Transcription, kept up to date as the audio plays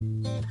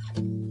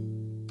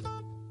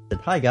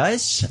Hi,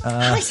 guys.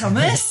 Hi,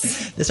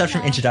 Thomas. Let's have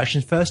some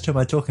introductions first. Who am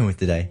I talking with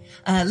today?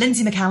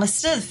 Lindsay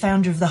McAllister, the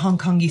founder of the Hong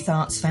Kong Youth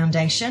Arts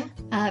Foundation.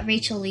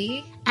 Rachel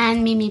Lee.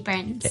 And Mimi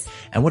Burns. Okay.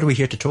 And what are we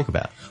here to talk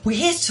about? We're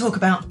here to talk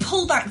about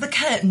Pull Back the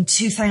Curtain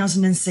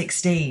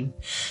 2016.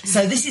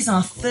 So this is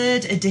our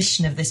third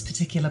edition of this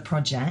particular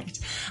project.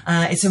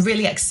 It's a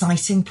really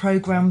exciting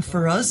programme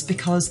for us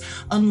because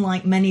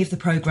unlike many of the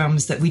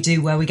programmes that we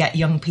do where we get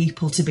young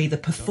people to be the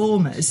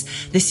performers,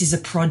 this is a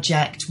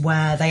project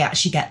where they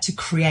actually get to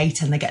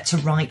create and they get to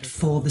write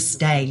for the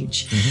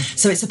stage. Mm-hmm.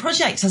 So it's a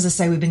project, as I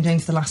say, we've been doing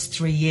for the last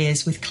 3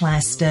 years with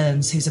Claire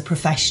Stearns, who's a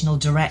professional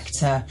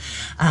director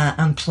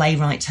and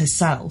playwright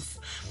herself.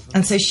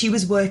 And so she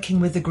was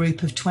working with a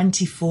group of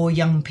 24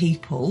 young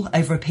people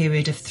over a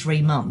period of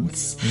 3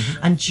 months. Mm-hmm.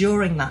 And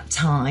during that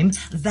time,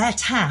 their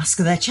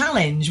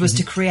challenge was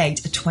to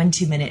create a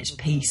 20-minute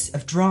piece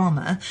of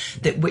drama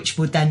which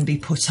would then be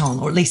put on,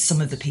 or at least some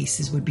of the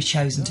pieces would be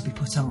chosen to be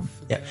put on.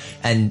 Yeah.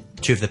 And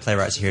two of the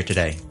playwrights are here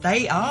today.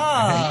 They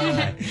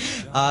are.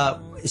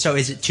 So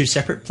is it two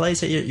separate plays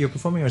that you're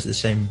performing, or is it the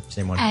same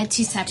one?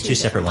 Two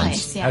separate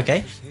ones. Plays, yeah.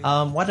 Okay.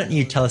 Why don't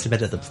you tell us a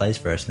bit of the plays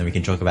first, and then we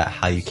can talk about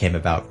how you came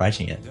about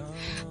writing it.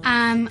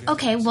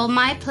 Okay. Well,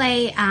 my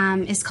play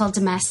is called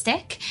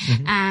Domestic,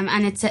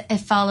 and it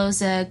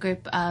follows a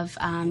group of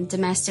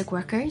domestic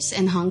workers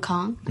in Hong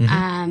Kong,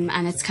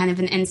 and it's kind of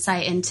an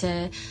insight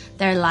into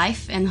their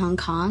life in Hong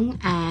Kong.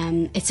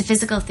 It's a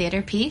physical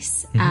theatre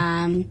piece,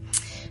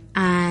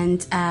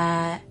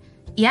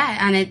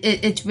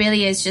 it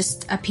really is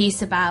just a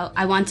piece about,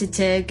 I wanted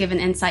to give an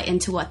insight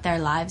into what their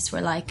lives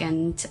were like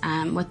and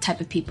what type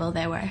of people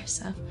they were.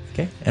 So.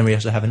 Okay, and we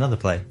also have another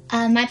play.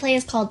 My play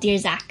is called Dear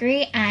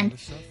Zachary, and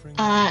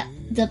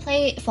the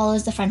play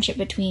follows the friendship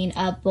between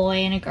a boy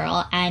and a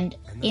girl, and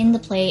in the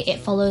play it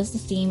follows the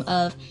theme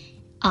of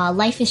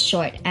life is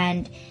short,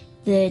 and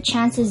the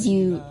chances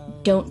you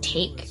don't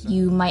take,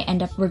 you might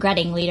end up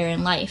regretting later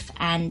in life,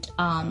 and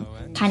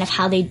kind of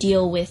how they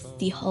deal with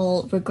the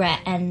whole regret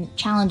and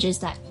challenges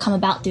that come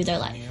about through their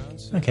life.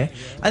 Okay.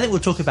 I think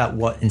we'll talk about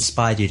what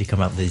inspired you to come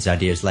up with these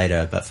ideas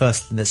later, but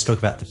first let's talk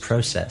about the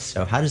process.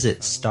 So how does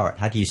it start?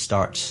 How do you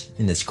start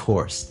in this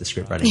course, the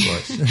script writing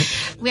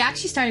course? We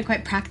actually started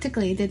quite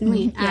practically, didn't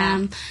we?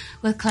 Yeah.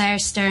 With Claire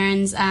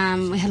Stearns,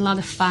 we had a lot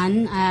of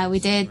fun. We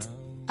did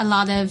a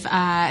lot of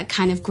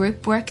kind of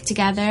group work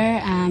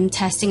together,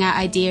 testing out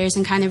ideas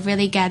and kind of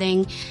really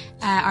getting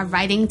our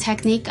writing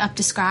technique up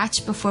to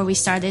scratch before we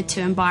started to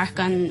embark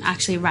on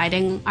actually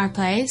writing our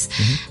plays.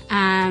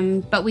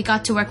 But we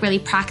got to work really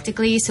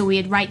practically, so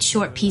we'd write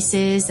short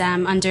pieces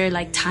under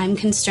like time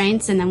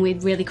constraints, and then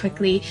we'd really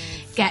quickly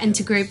get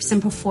into groups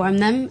and perform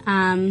them,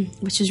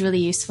 which was really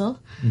useful.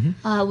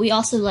 We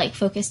also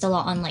focused a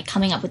lot on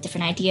coming up with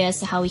different ideas,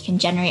 so how we can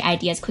generate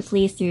ideas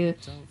quickly through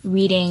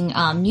reading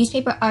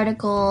newspaper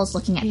articles,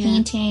 looking at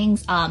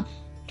paintings,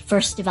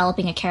 first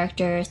developing a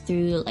character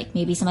through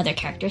maybe some of their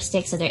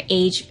characteristics. So their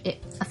age,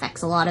 it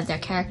affects a lot of their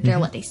character,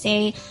 what they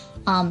say,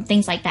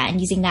 things like that,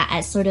 and using that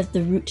as sort of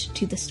the root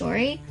to the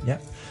story. Yeah.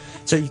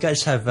 So you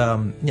guys have,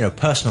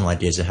 personal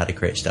ideas of how to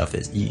create stuff.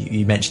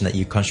 You mentioned that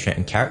you concentrate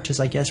on characters,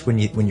 I guess. When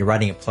you're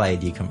writing a play,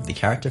 do you come up with the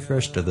character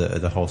first or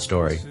the whole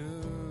story?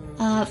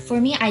 For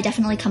me, I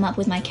definitely come up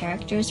with my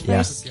characters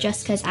first,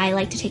 just because I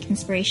like to take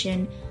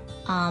inspiration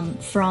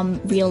from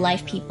real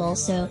life people.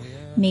 So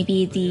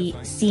maybe the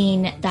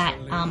scene that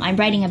I'm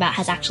writing about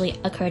has actually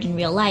occurred in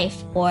real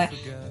life, or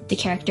the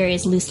character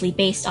is loosely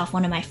based off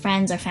one of my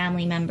friends or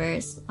family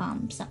members,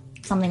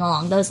 something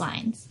along those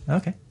lines.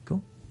 Okay,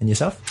 cool. And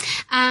yourself?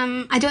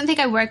 I don't think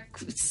I work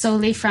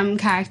solely from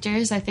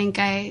characters. I think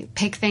I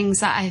pick things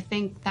that I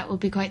think that will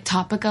be quite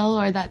topical,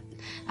 or that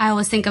I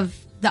always think of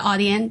the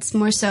audience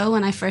more so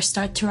when I first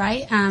start to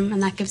write,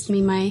 and that gives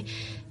me my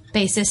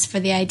basis for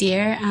the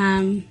idea,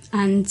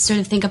 and sort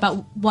of think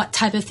about what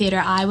type of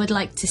theatre I would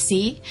like to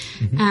see,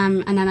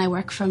 and then I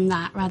work from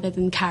that rather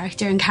than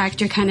character, and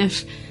character kind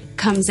of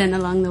comes in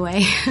along the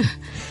way.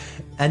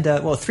 And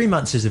 3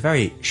 months is a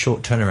very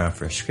short turnaround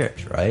for a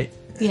script, right?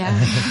 Yeah.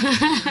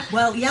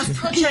 Well, yeah,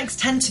 projects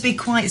tend to be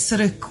quite sort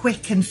of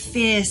quick and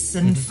fierce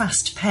and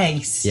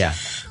fast-paced. Yeah.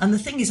 And the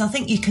thing is, I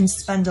think you can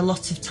spend a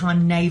lot of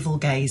time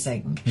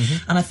navel-gazing.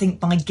 And I think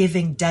by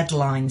giving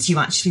deadlines, you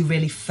actually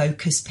really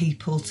focus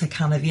people to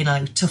kind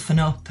of, toughen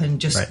up and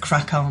just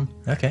crack on.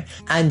 Okay.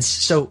 And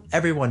so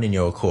everyone in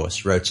your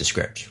course wrote a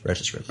script. Right?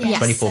 Yes,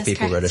 24 people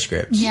correct. wrote a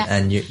script. Yeah.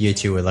 And you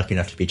two were lucky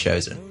enough to be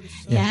chosen.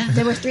 Yeah,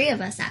 there were 3 of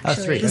us,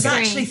 actually. 3. There's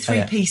actually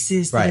 3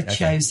 pieces that are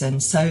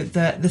chosen. So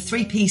the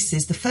 3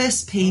 pieces, the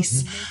first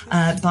piece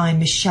by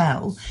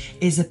Michelle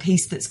is a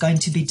piece that's going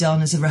to be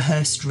done as a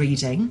rehearsed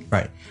reading.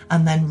 Right.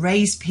 And then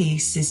Ray's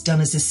piece is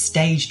done as a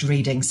staged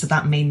reading. So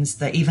that means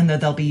that even though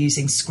they'll be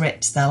using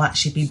scripts, they'll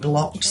actually be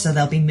blocked. So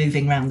they'll be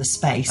moving around the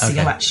space. So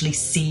you'll actually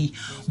see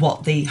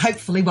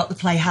hopefully what the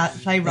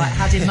playwright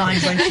had in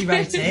mind when she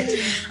wrote it.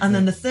 And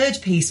then the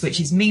third piece, which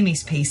is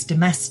Mimi's piece,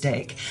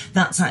 Domestic,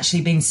 that's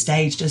actually been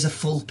staged as a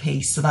full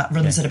piece. So that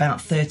runs at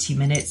about 30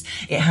 minutes.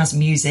 It has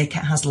music,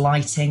 it has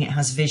lighting, it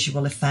has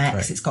visual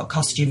effects, it's got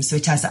costumes. So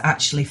it has an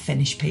actually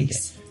finished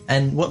piece.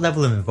 And what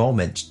level of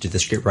involvement do the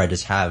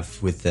scriptwriters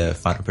have with the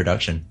final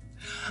production?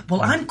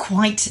 Well, I'm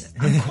quite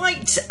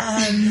quite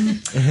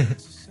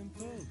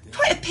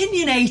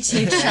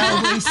opinionated,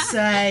 shall we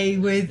say.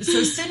 So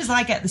as soon as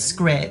I get the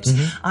script,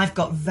 I've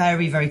got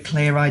very, very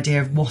clear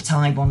idea of what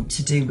I want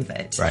to do with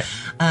it. Right.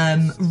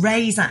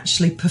 Ray's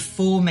actually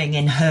performing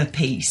in her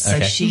piece, so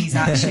she's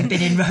actually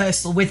been in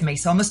rehearsal with me.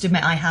 So I must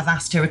admit I have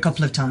asked her a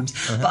couple of times,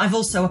 but I've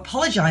also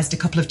apologised a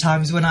couple of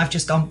times when I've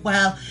just gone,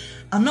 well,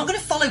 I'm not going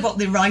to follow what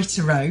the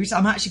writer wrote.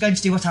 I'm actually going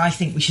to do what I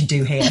think we should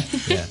do here.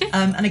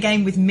 And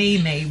again, with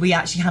Mimi, we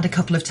actually had a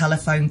couple of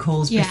telephone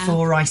calls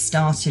before I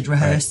started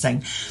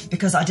rehearsing,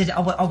 because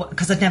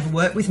because I'd never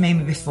worked with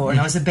Mimi before, and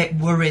I was a bit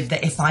worried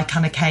that if I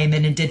kind of came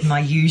in and did my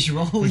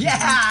usual,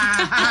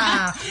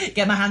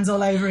 get my hands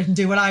all over it and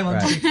do what I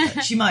want to do,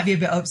 she might be a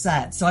bit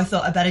upset. So I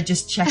thought I better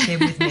just check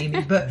in with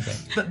Mimi. But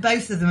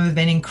both of them have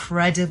been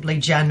incredibly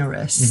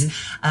generous,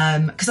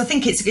 because I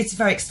think it's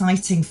very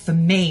exciting for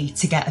me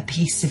to get a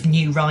piece of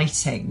new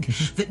writing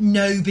that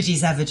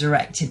nobody's ever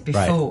directed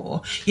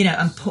before,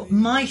 and put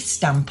my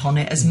stamp on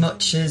it as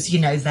much as,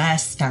 their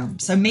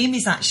stamp. So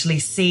Mimi's actually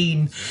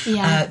seen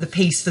the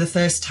piece for the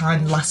first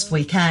time last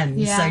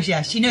weekend. So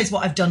she knows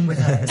what I've done with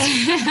hers.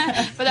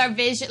 But our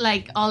vision,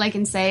 all I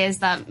can say is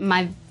that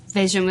my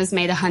vision was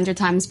made 100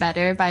 times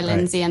better by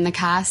Lindsay and the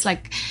cast.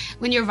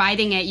 When you're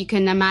writing it, you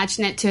can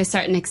imagine it to a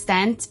certain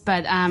extent,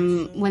 but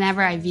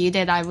whenever I viewed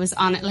it, I was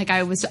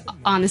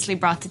honestly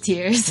brought to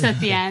tears at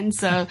the end.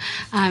 So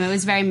it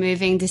was very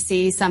moving to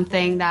see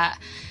something that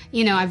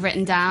I've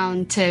written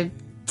down to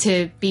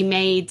be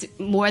made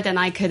more than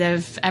I could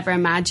have ever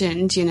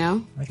imagined.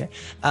 Okay.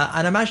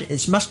 And I imagine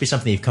it must be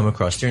something you've come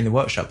across during the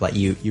workshop.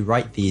 You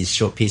write these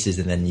short pieces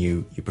and then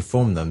you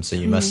perform them, so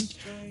you must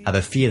have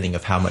a feeling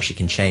of how much it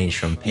can change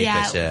from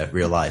paper to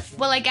real life.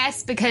 Well, I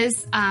guess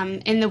because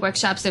in the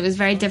workshops it was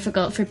very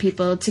difficult for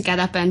people to get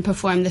up and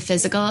perform the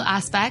physical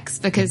aspects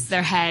because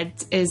their head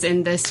is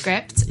in the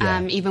script,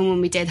 even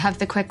when we did have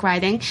the quick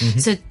writing.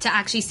 So to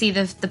actually see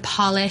the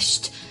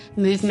polished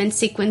movement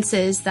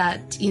sequences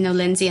that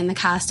Lindsay and the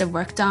cast have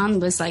worked on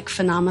was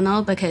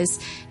phenomenal, because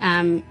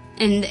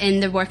in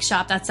the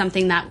workshop that's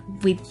something that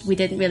we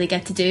didn't really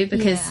get to do,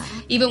 because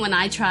even when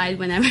I tried,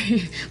 whenever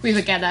we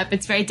would get up,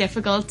 it's very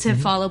difficult to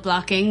follow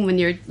blocking when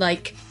you're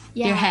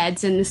your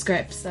head's in the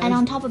script. So. And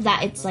on top of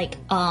that, it's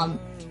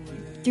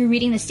through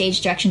reading the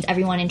stage directions,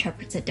 everyone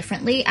interprets it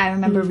differently. I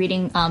remember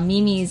reading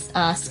Mimi's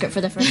script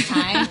for the first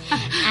time,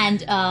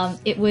 and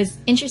it was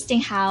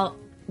interesting how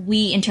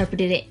we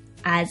interpreted it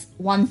as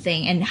one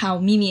thing and how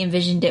Mimi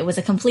envisioned it was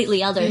a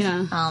completely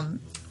other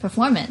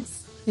performance.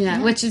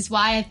 Yeah, which is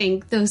why I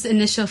think those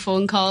initial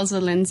phone calls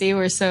with Lindsay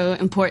were so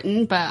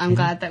important, but I'm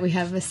glad that we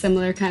have a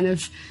similar kind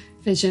of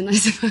vision, I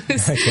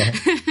suppose. Okay.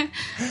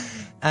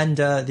 And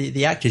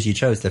the actors you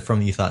chose, they're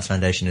from Youth Arts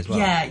Foundation as well?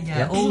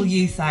 Yeah, all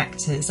youth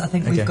actors. I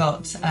think we've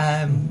got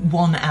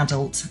one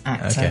adult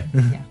actor.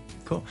 Okay.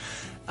 Cool.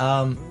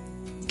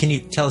 Can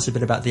you tell us a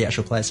bit about the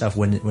actual play itself?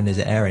 When is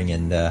it airing,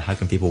 and how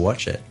can people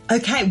watch it?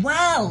 Okay,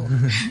 well,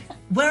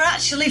 we're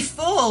actually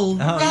full.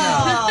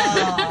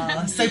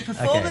 So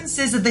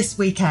performances are this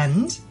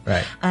weekend,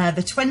 right?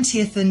 The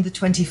 20th and the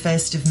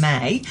 21st of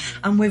May,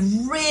 and we're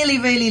really,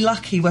 really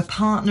lucky. We're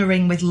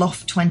partnering with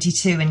Loft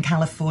 22 in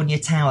California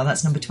Tower.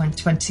 That's number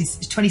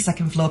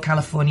 22nd floor,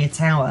 California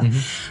Tower.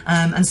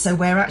 And so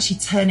we're actually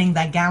turning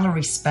their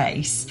gallery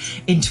space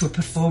into a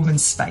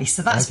performance space.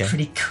 So that's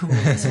pretty cool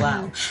as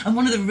well. And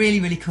one of the really,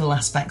 really cool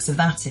aspects of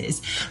that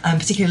is,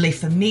 particularly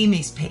for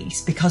Mimi's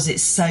piece, because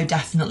it's so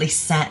definitely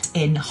set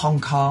in Hong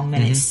Kong,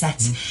 and it's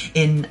set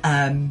in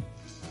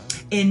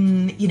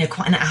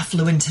quite an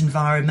affluent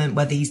environment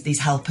where these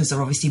helpers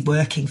are obviously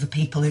working for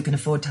people who can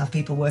afford to have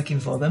people working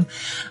for them.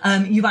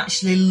 You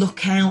actually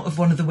look out of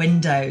one of the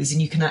windows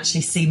and you can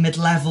actually see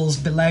mid-levels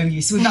below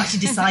you. So we've actually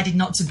decided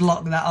not to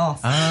block that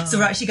off. So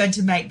we're actually going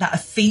to make that a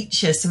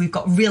feature. So we've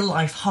got real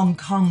life Hong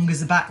Kong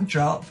as a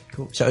backdrop.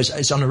 Cool. So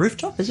it's on a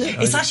rooftop, is it?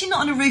 It's actually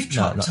not on a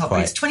rooftop. No,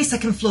 But it's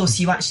 22nd floor,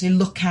 so you actually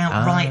look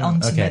out right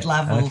onto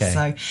mid-level.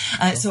 Okay.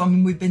 So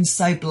we've been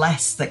so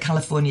blessed that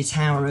California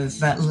Tower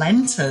have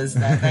lent us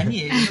their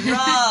venue.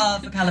 Hurrah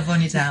for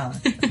California Tower.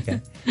 Okay.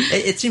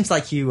 It seems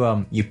like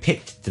you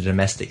picked the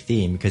domestic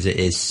theme because it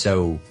is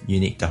so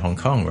unique to Hong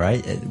Kong,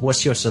 right?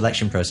 What's your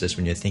selection process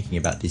when you're thinking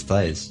about these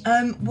plays?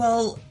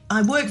 Well,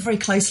 I work very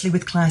closely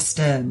with Claire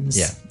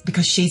Stearns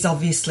because she's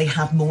obviously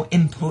had more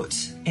input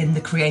in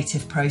the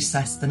creative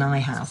process than I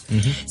have.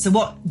 So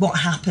what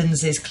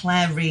happens is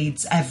Claire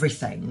reads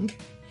everything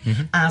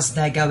as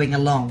they're going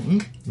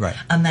along. Right.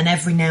 And then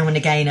every now and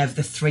again over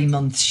the 3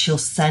 months, she'll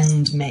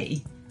send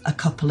me a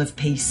couple of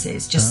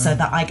pieces just so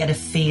that I get a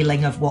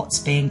feeling of what's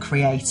being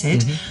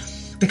created.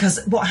 Because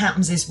what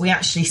happens is we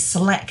actually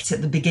select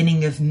at the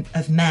beginning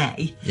of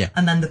May,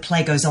 and then the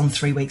play goes on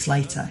 3 weeks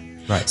later.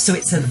 Right. So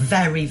it's a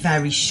very,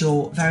 very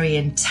short, very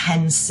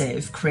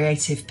intensive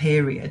creative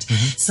period.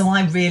 So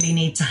I really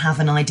need to have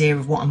an idea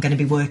of what I'm going to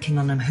be working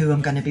on and who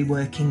I'm going to be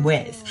working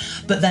with.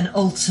 But then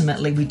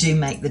ultimately we do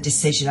make the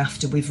decision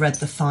after we've read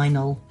the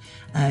final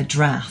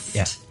draft.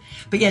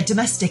 But yeah,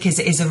 domestic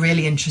is a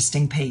really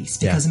interesting piece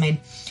because, I mean,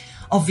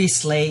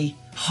 obviously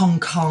Hong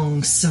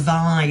Kong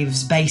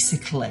survives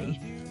basically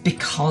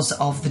because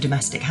of the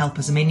domestic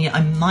helpers. I mean,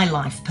 in my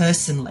life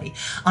personally,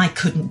 I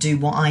couldn't do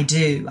what I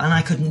do and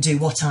I couldn't do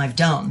what I've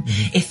done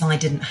if I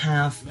didn't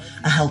have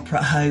a helper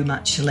at home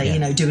actually,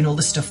 doing all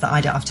the stuff that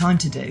I don't have time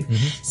to do.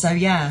 So,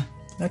 yeah.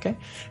 Okay.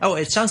 Oh,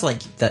 it sounds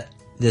like that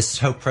this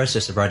whole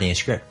process of writing a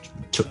script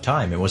took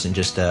time. It wasn't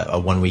just a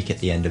 1 week at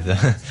the end of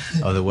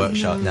the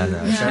workshop. No.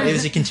 So it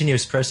was a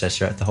continuous process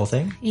throughout the whole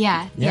thing.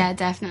 Yeah,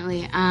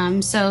 definitely.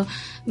 So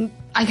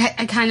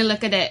I kind of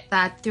look at it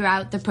that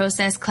throughout the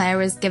process, Claire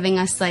was giving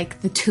us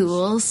like the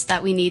tools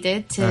that we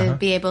needed to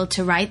be able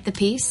to write the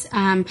piece.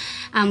 And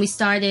we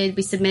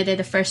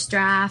submitted a first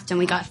draft and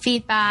we got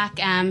feedback.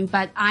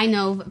 But I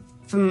know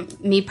from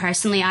me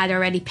personally, I'd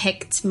already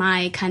picked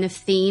my kind of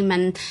theme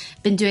and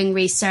been doing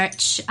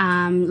research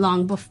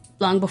long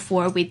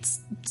before we'd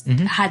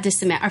had to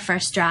submit our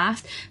first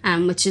draft,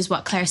 which is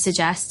what Claire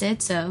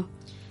suggested. So,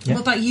 what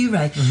about you,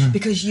 Ray?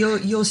 Because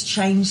yours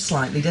changed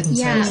slightly, didn't it?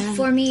 Yeah,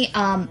 for me,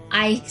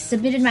 I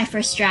submitted my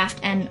first draft,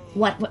 and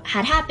what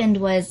had happened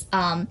was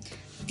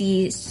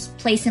the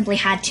play simply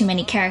had too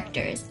many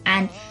characters,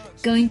 and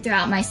going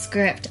throughout my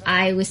script,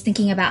 I was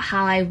thinking about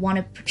how I want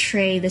to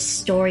portray the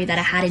story that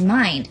I had in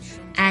mind.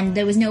 And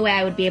there was no way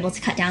I would be able to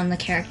cut down the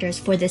characters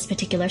for this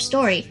particular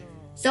story.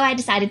 So I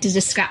decided to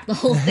just scrap the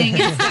whole thing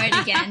and start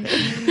again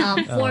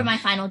for my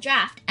final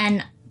draft.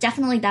 And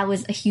definitely that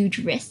was a huge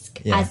risk,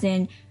 as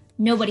in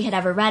nobody had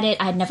ever read it.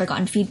 I had never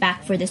gotten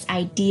feedback for this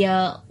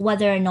idea,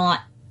 whether or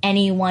not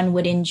anyone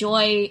would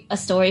enjoy a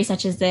story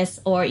such as this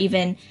or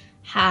even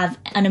have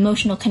an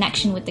emotional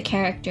connection with the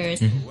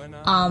characters.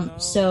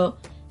 So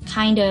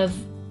kind of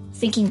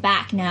thinking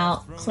back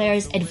now,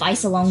 Claire's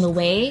advice along the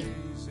way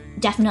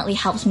definitely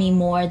helped me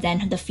more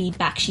than the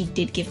feedback she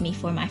did give me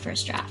for my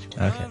first draft.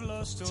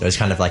 Okay. So it's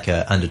kind of like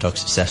an underdog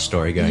success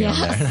story going on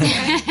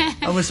there.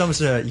 almost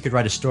you could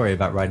write a story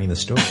about writing the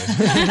story.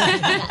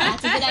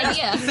 That's a good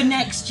idea. For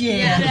next year.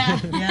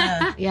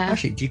 Yeah.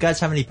 Actually, do you guys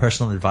have any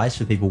personal advice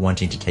for people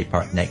wanting to take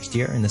part next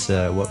year in this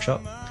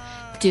workshop?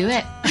 Do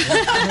it.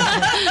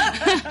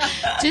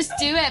 Just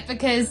do it,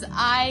 because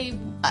my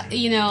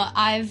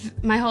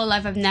whole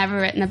life I've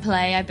never written a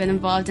play. I've been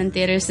involved in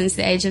theatre since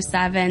the age of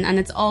 7, and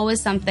it's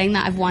always something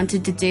that I've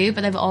wanted to do,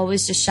 but I've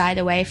always just shied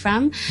away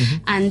from.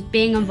 And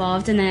being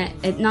involved in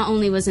it not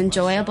only was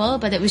enjoyable,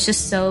 but it was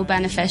just so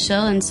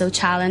beneficial and so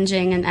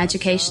challenging and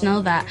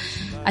educational that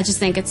I just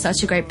think it's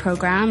such a great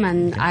program,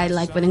 and I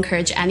would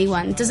encourage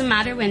anyone. It doesn't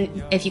matter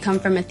if you come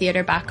from a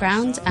theatre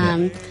background.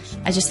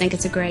 I just think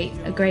it's a great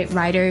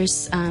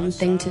writer's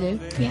thing to do.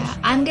 Yeah,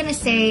 I'm gonna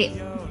say,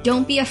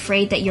 don't be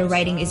afraid that your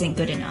writing isn't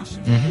good enough.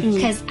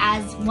 Because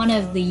as one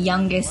of the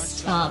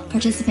youngest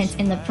participants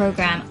in the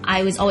program,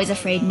 I was always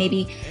afraid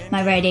maybe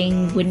my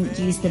writing wouldn't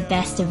use the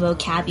best of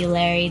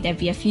vocabulary. There'd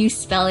be a few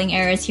spelling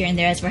errors here and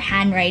there as for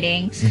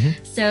handwriting.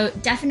 So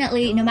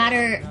definitely, no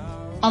matter,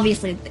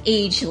 obviously, the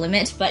age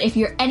limit, but if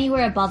you're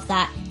anywhere above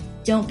that,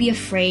 don't be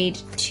afraid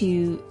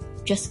to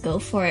just go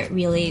for it,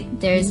 really.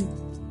 There's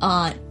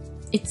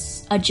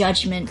it's a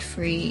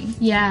judgment-free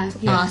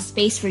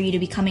space for you to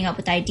be coming up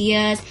with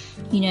ideas,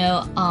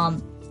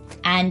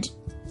 and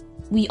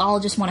we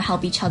all just want to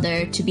help each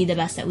other to be the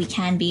best that we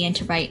can be and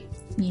to write,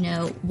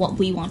 what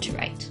we want to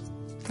write.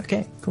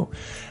 Okay, cool.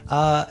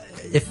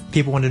 If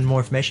people wanted more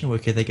information, where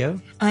could they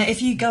go?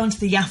 If you go onto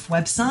the YAF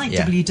website,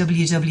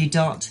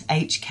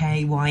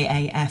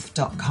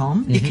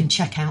 www.hkyaf.com, you can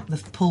check out the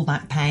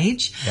Pullback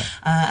page.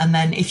 And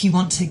then if you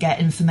want to get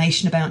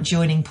information about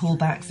joining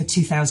Pullback for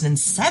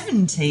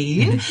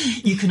 2017,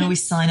 you can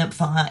always sign up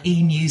for our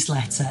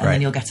e-newsletter and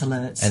then you'll get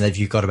alerts. And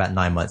you've got about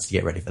 9 months to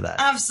get ready for that.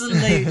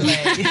 Absolutely.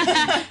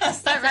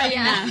 Start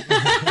writing now.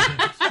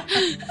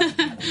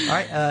 All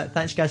right,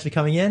 thanks guys for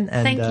coming in,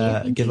 and Thank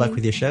you. good luck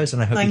with your shows,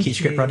 and I hope you keep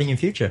script writing in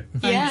future.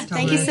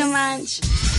 Thank you so much.